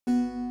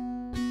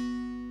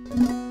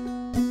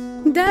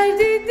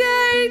Derdi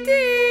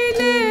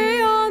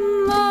derdiyle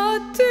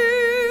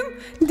anlattım,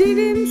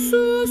 dilim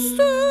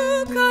sustu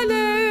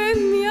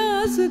kalem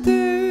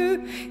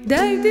yazdı.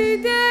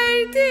 Derdi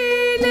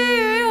derdiyle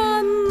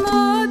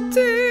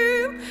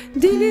anlattım,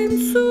 dilim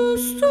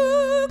sustu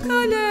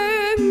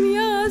kalem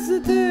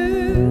yazdı.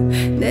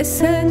 Ne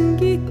sen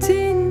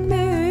gittin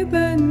ne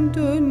ben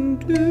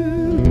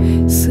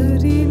döndüm,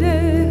 sır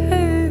ile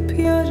hep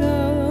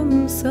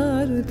yaram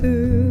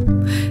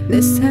sardım.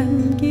 Ne sen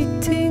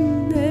gittin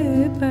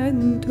ne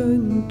ben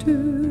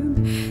döndüm,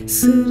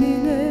 sır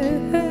ile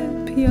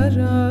hep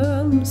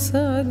yaram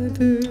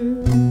sardım.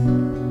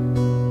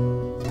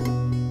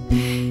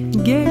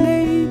 Gel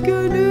ey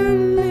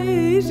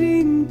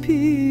gönüllerin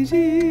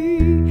piri,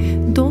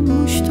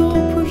 donmuş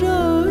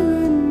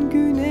toprağın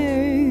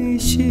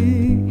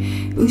güneşi,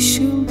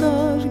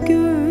 ışıldar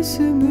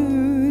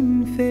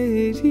gözümün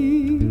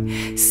feri,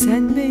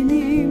 sen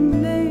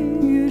benimle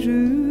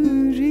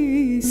yürür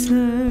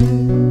isen.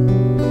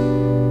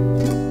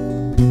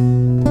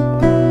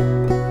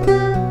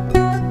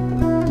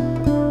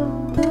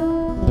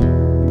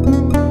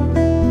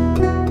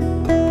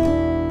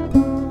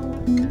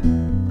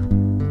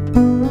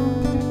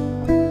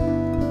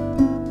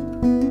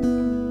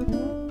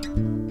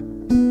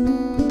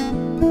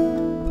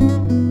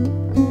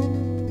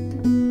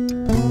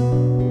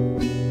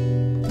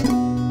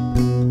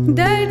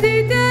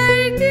 Derdi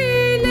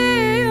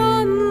derdiyle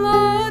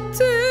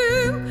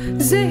anlattım,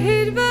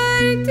 zehir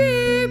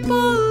verdi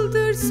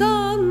baldır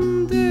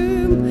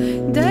sandım.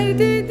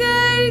 Derdi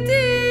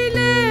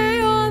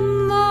derdiyle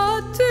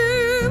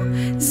anlattım,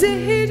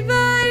 zehir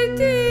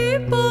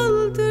verdi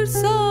baldır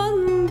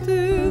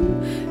sandım.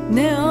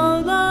 Ne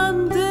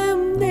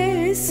ağlandım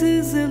ne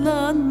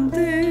sızlandım,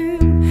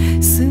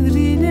 sır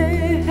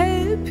ile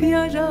hep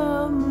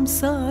yaram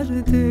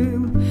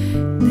sardım.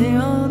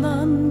 Ne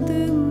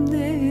ağlandım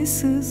ne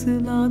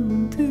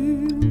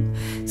sızlandım,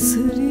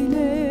 sır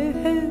ile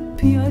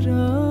hep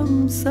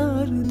yaram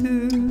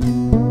sardım.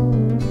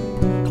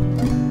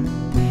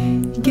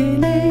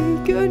 Gel ey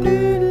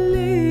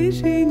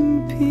gönüllerin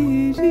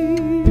piri,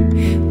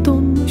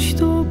 donmuş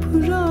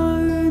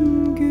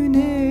toprağın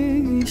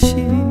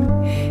güneşi,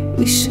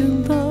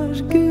 ışıldar